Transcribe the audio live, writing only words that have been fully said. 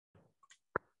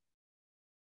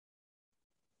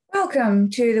Welcome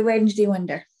to the Wednesday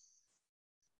Wonder.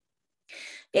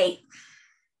 Hey,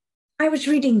 I was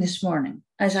reading this morning,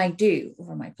 as I do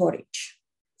over my porridge.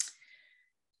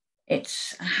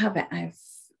 It's a habit I've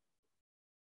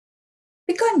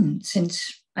begun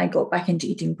since I got back into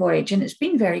eating porridge, and it's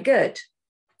been very good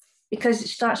because it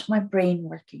starts my brain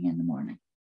working in the morning.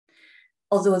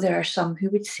 Although there are some who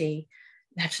would say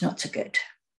that's not so good.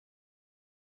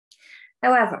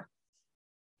 However,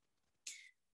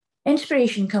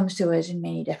 inspiration comes to us in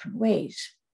many different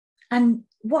ways. And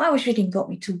what I was reading got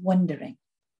me to wondering.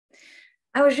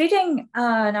 I was reading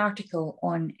an article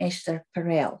on Esther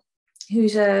Perel,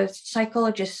 who's a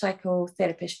psychologist,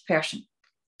 psychotherapist person,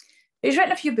 who's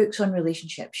written a few books on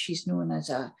relationships. She's known as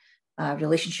a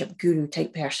relationship guru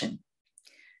type person.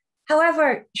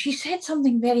 However, she said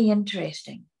something very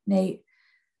interesting. Now,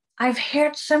 I've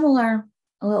heard similar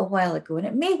a little while ago, and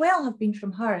it may well have been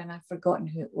from her, and I've forgotten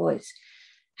who it was.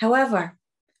 However,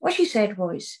 what she said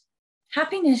was,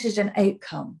 happiness is an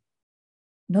outcome,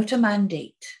 not a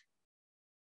mandate.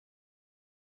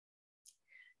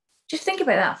 Just think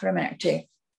about that for a minute or two,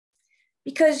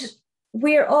 because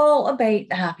we're all about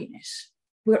the happiness.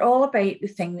 We're all about the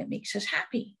thing that makes us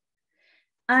happy.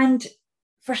 And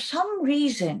for some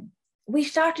reason, we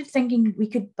started thinking we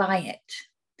could buy it.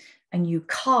 A new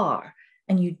car,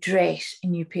 a new dress, a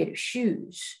new pair of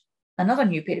shoes, another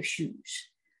new pair of shoes.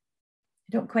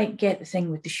 I don't quite get the thing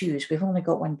with the shoes. We've only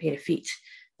got one pair of feet.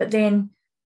 But then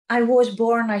I was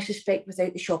born, I suspect,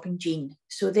 without the shopping gene.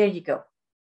 So there you go.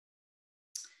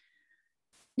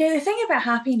 Now, the thing about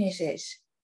happiness is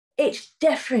it's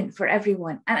different for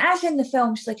everyone. And as in the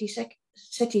film City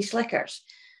Slickers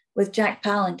with Jack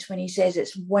Palance, when he says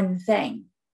it's one thing,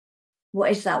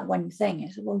 what is that one thing?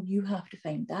 I said, well, you have to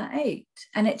find that out.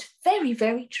 And it's very,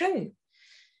 very true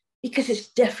because it's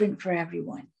different for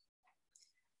everyone.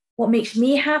 What makes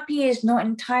me happy is not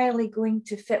entirely going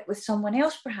to fit with someone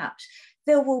else, perhaps.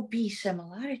 There will be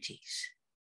similarities,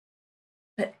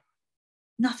 but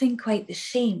nothing quite the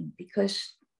same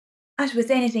because, as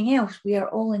with anything else, we are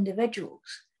all individuals.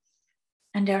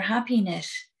 And our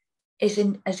happiness is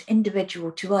as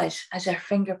individual to us as our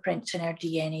fingerprints and our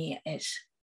DNA is.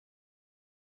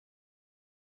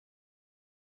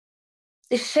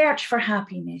 The search for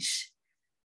happiness,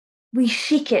 we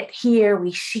seek it here,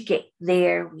 we seek it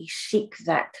there, we seek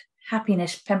that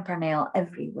happiness pimpernel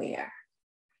everywhere.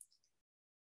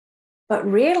 But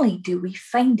rarely do we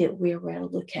find it where we're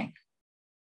looking.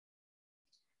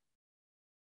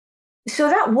 So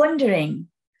that wondering,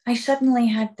 I suddenly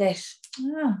had this,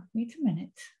 wait a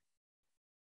minute.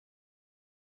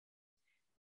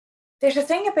 There's a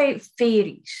thing about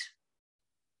fairies.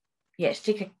 Yes,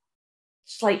 take a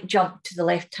slight jump to the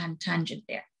left-hand tangent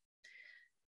there.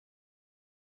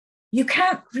 You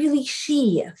can't really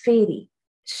see a fairy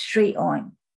straight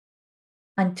on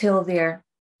until they're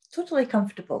totally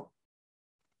comfortable,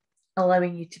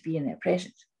 allowing you to be in their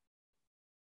presence.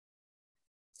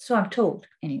 So I'm told,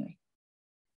 anyway.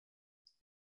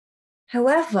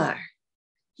 However,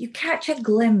 you catch a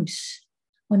glimpse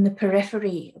on the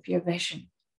periphery of your vision,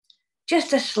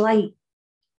 just a slight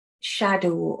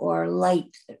shadow or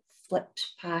light that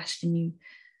flips past and you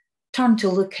turn to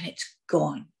look and it's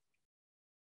gone.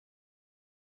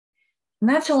 And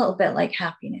that's a little bit like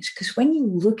happiness, because when you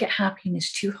look at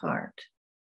happiness too hard,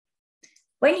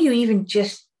 when you even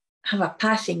just have a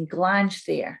passing glance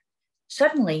there,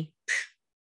 suddenly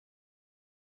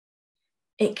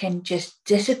it can just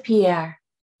disappear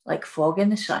like fog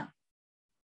in the sun.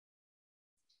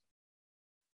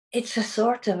 It's a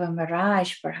sort of a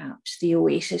mirage, perhaps, the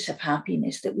oasis of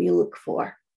happiness that we look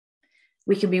for.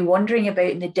 We can be wandering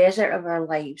about in the desert of our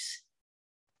lives,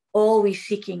 always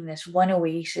seeking this one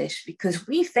oasis because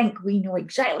we think we know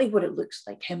exactly what it looks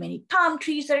like, how many palm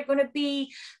trees there are going to be,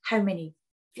 how many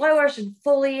flowers and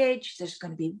foliage, there's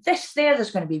going to be this there,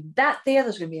 there's going to be that there,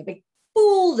 there's going to be a big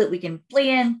pool that we can play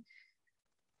in.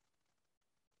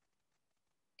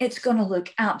 It's going to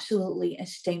look absolutely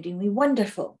astoundingly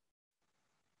wonderful.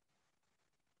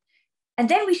 And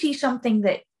then we see something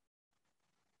that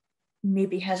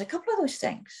maybe has a couple of those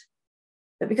things,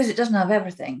 but because it doesn't have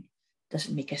everything,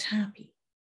 doesn't make us happy.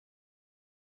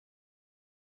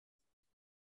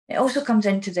 It also comes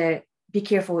into the be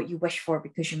careful what you wish for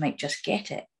because you might just get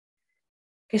it.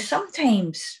 Because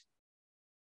sometimes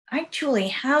actually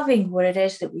having what it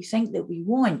is that we think that we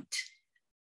want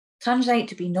turns out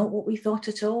to be not what we thought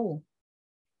at all.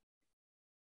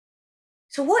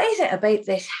 So what is it about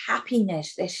this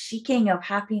happiness, this seeking of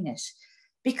happiness?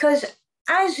 Because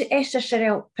as Esther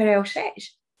Perel says,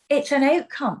 it's an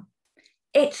outcome.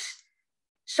 It's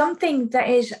something that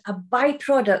is a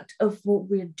byproduct of what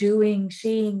we're doing,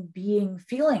 saying, being,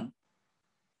 feeling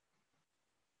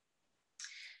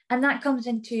And that comes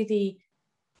into the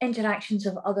interactions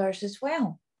of others as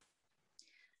well.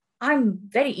 I'm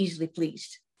very easily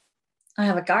pleased. I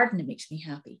have a garden that makes me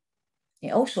happy.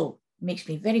 It also makes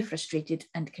me very frustrated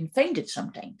and confounded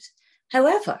sometimes.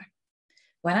 However,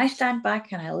 when I stand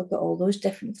back and I look at all those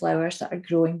different flowers that are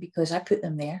growing because I put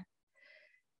them there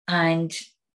and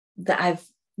that I've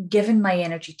given my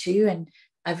energy to and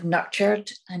I've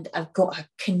nurtured and I've got a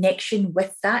connection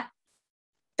with that,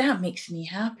 that makes me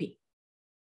happy.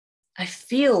 I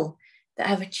feel that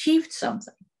I've achieved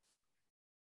something.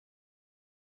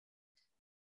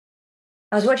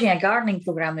 I was watching a gardening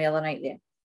program the other night there,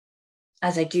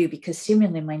 as I do, because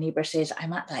seemingly my neighbour says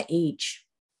I'm at that age.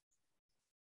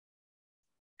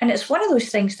 And it's one of those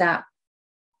things that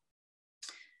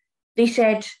they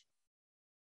said,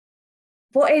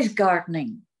 what is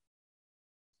gardening?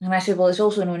 And I said, well, it's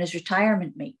also known as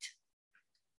retirement, mate.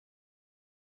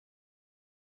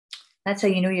 That's how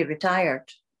you know you're retired.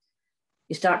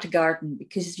 You start to garden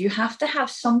because you have to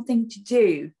have something to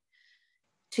do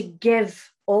to give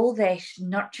all this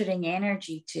nurturing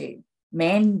energy to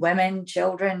men, women,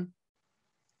 children.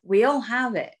 We all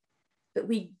have it, but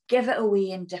we give it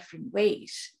away in different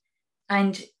ways.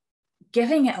 And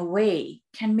giving it away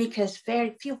can make us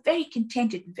feel very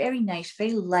contented, very nice,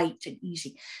 very light and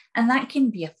easy. And that can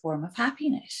be a form of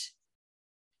happiness.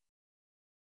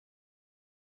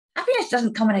 Happiness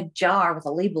doesn't come in a jar with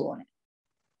a label on it.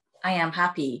 I am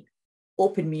happy,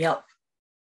 open me up.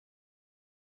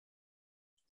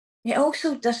 It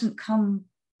also doesn't come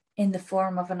in the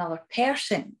form of another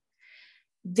person.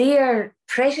 Their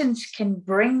presence can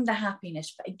bring the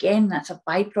happiness, but again, that's a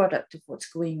byproduct of what's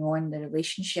going on, the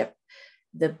relationship,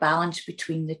 the balance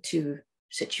between the two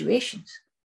situations.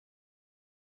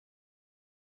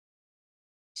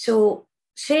 So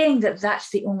saying that that's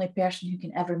the only person who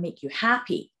can ever make you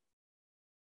happy,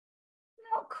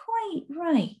 not quite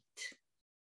right.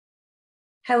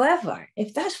 However,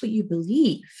 if that's what you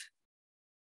believe,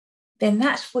 then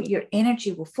that's what your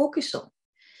energy will focus on,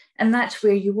 and that's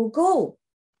where you will go.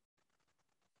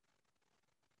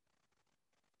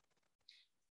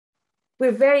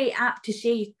 We're very apt to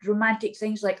say romantic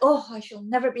things like, oh, I shall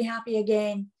never be happy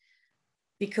again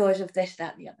because of this,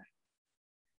 that, the other.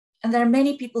 And there are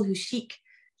many people who seek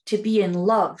to be in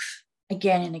love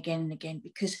again and again and again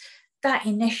because that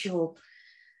initial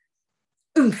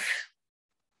oomph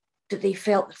that they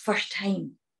felt the first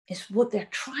time is what they're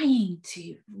trying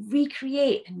to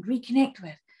recreate and reconnect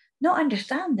with, not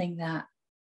understanding that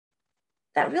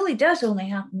that really does only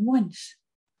happen once.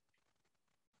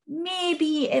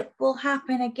 Maybe it will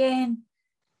happen again,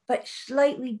 but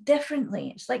slightly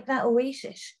differently. It's like that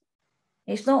oasis.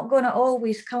 It's not going to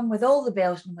always come with all the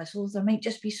bells and whistles. There might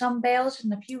just be some bells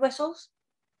and a few whistles,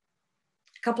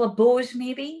 a couple of bows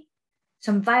maybe,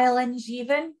 some violins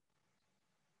even,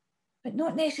 but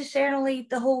not necessarily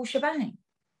the whole shebang.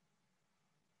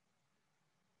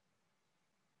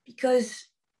 Because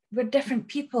we're different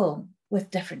people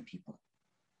with different people.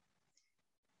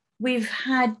 We've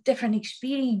had different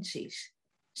experiences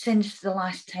since the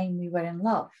last time we were in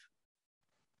love.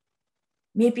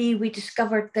 Maybe we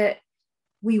discovered that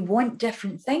we want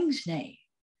different things now.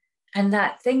 And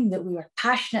that thing that we were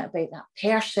passionate about, that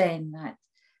person, that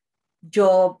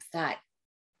job, that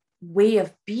way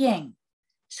of being,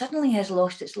 suddenly has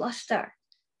lost its luster.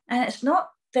 And it's not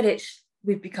that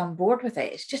we've become bored with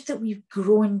it. It's just that we've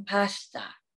grown past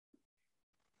that.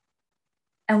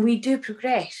 And we do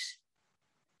progress.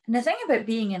 And the thing about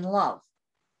being in love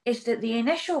is that the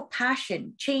initial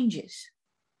passion changes.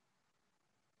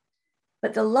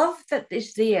 But the love that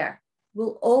is there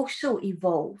will also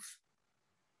evolve.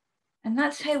 And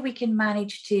that's how we can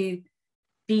manage to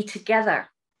be together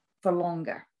for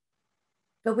longer.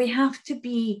 But we have to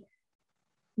be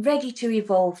ready to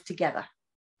evolve together.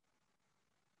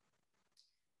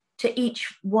 To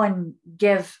each one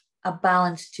give a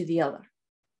balance to the other.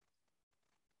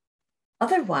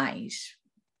 Otherwise,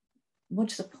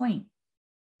 what's the point?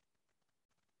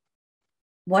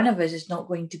 One of us is not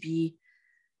going to be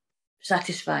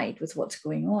satisfied with what's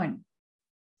going on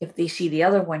if they see the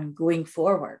other one going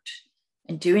forward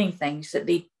and doing things that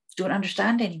they don't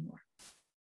understand anymore.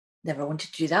 Never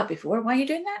wanted to do that before. Why are you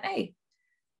doing that now?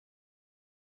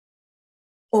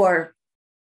 Or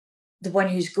the one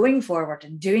who's going forward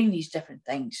and doing these different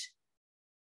things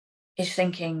is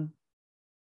thinking,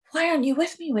 why aren't you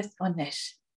with me on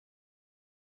this?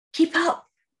 Keep up.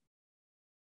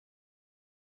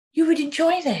 You would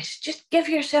enjoy this. Just give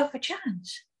yourself a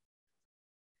chance.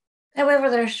 However,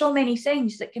 there are so many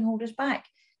things that can hold us back.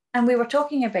 And we were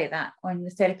talking about that on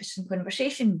the Therapists in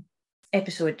Conversation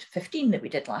episode 15 that we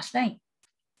did last night.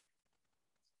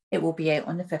 It will be out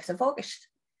on the 5th of August.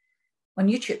 on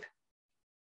YouTube.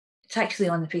 It's actually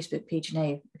on the Facebook page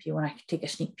now, if you want to take a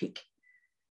sneak peek.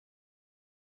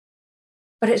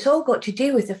 But it's all got to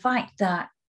do with the fact that,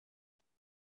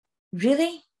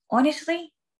 really,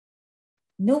 honestly,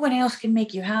 no one else can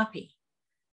make you happy.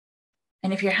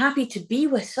 And if you're happy to be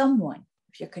with someone,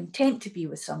 if you're content to be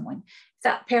with someone, if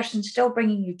that person's still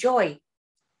bringing you joy,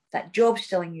 that job's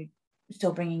still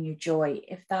bringing you joy,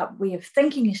 if that way of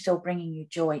thinking is still bringing you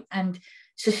joy and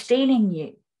sustaining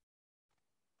you,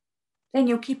 then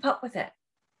you'll keep up with it.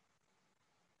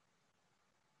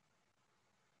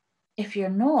 If you're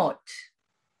not,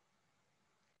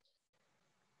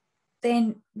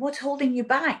 then what's holding you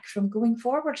back from going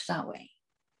forwards that way?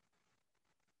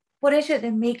 What is it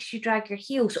that makes you drag your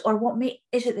heels? Or what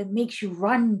is it that makes you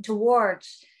run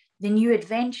towards the new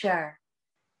adventure?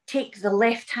 Take the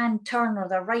left-hand turn or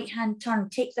the right-hand turn,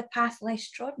 take the path less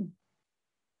trodden.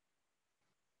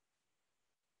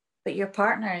 But your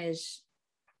partner is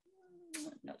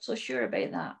not so sure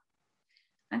about that.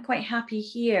 I'm quite happy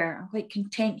here. I'm quite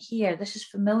content here. This is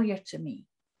familiar to me.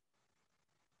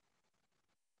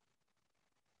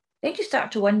 Then you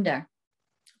start to wonder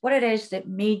what it is that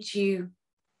made you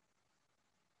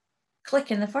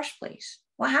click in the first place.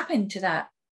 What happened to that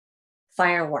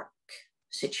firework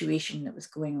situation that was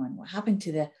going on? What happened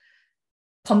to the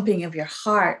pumping of your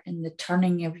heart and the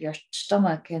turning of your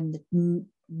stomach and the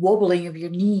wobbling of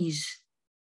your knees?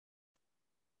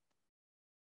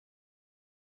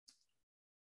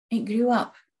 It grew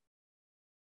up.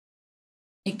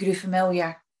 It grew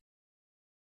familiar.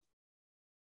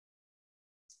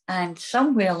 And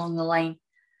somewhere along the line,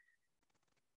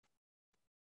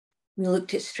 we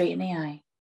looked it straight in the eye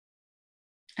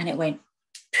and it went,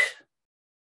 pff.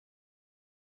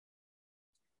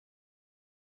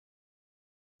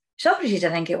 Socrates, I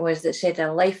think it was, that said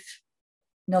a life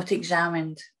not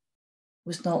examined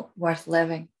was not worth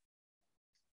living.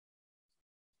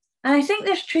 And I think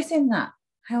there's truth in that.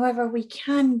 However, we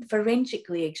can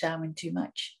forensically examine too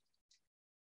much.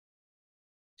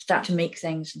 Start to make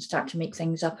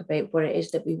things up about what it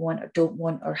is that we want or don't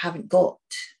want or haven't got.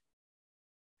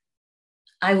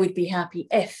 I would be happy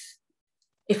if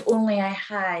only I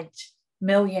had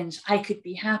millions, I could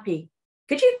be happy.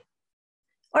 Could you?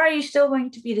 Or are you still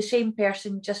going to be the same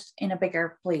person, just in a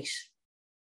bigger place?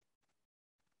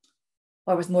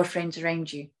 Or with more friends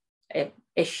around you,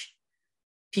 ish,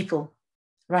 people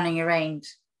running around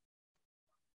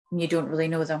and you don't really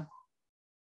know them.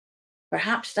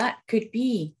 Perhaps that could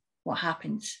be what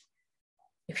happens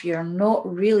if you're not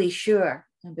really sure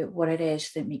about what it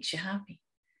is that makes you happy.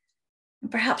 And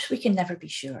perhaps we can never be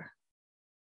sure,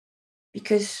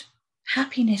 because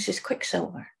happiness is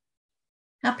quicksilver.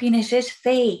 Happiness is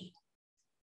Fae.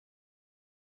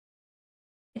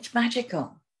 It's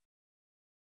magical.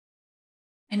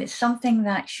 And it's something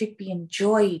that should be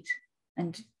enjoyed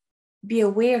and be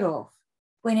aware of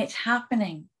when it's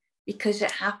happening, because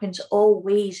it happens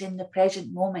always in the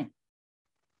present moment.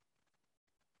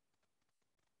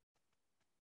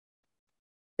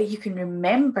 But you can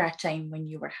remember a time when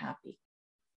you were happy.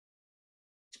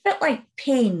 It's a bit like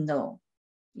pain, though.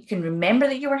 You can remember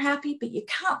that you were happy, but you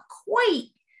can't quite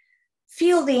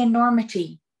feel the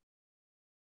enormity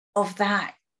of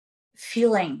that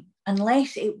feeling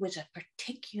unless it was a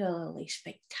particularly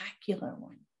spectacular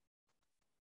one.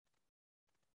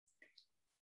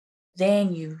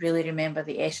 Then you really remember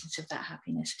the essence of that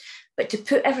happiness. But to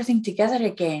put everything together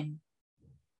again,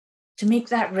 to make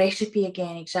that recipe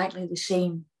again exactly the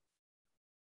same,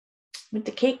 would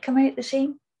the cake come out the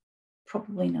same?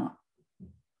 Probably not.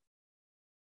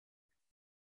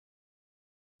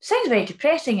 Sounds very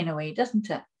depressing in a way, doesn't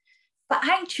it? But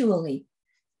actually,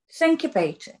 think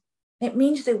about it. It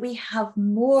means that we have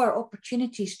more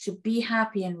opportunities to be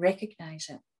happy and recognize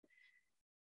it.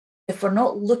 If we're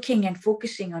not looking and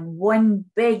focusing on one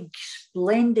big,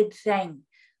 splendid thing,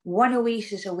 one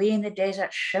oasis away in the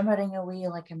desert, shimmering away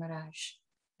like a mirage,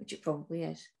 which it probably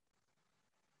is.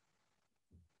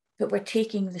 But we're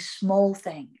taking the small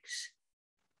things,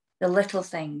 the little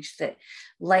things that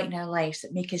lighten our lives,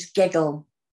 that make us giggle,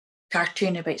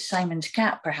 cartoon about Simon's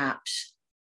cat, perhaps,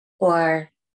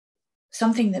 or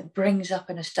something that brings up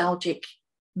a nostalgic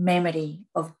memory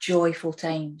of joyful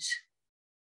times.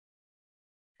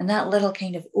 And that little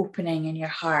kind of opening in your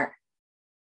heart,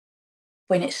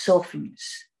 when it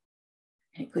softens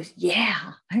and it goes,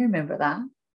 yeah, I remember that.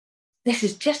 This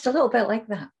is just a little bit like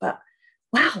that, but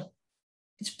wow,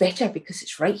 it's better because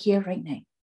it's right here, right now.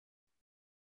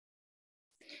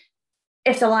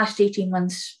 If the last 18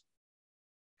 months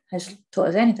has taught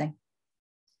us anything,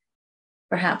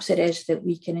 perhaps it is that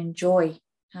we can enjoy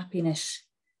happiness,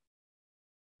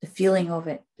 the feeling of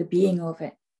it, the being of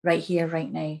it, right here,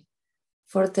 right now,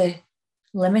 for the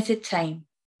limited time,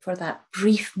 for that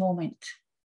brief moment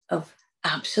of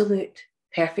absolute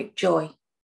perfect joy.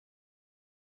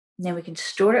 And then we can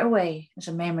store it away as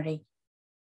a memory.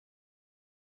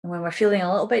 And when we're feeling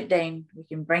a little bit down, we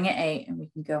can bring it out and we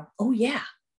can go, oh yeah,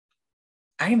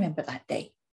 I remember that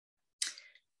day.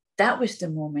 That was the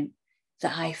moment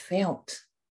that I felt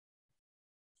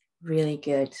really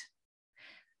good.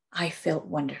 I felt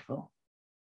wonderful.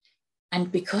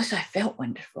 And because I felt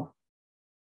wonderful,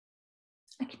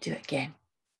 I could do it again.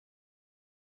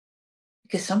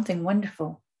 Because something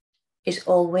wonderful is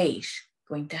always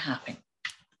going to happen.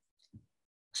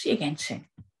 See you again soon.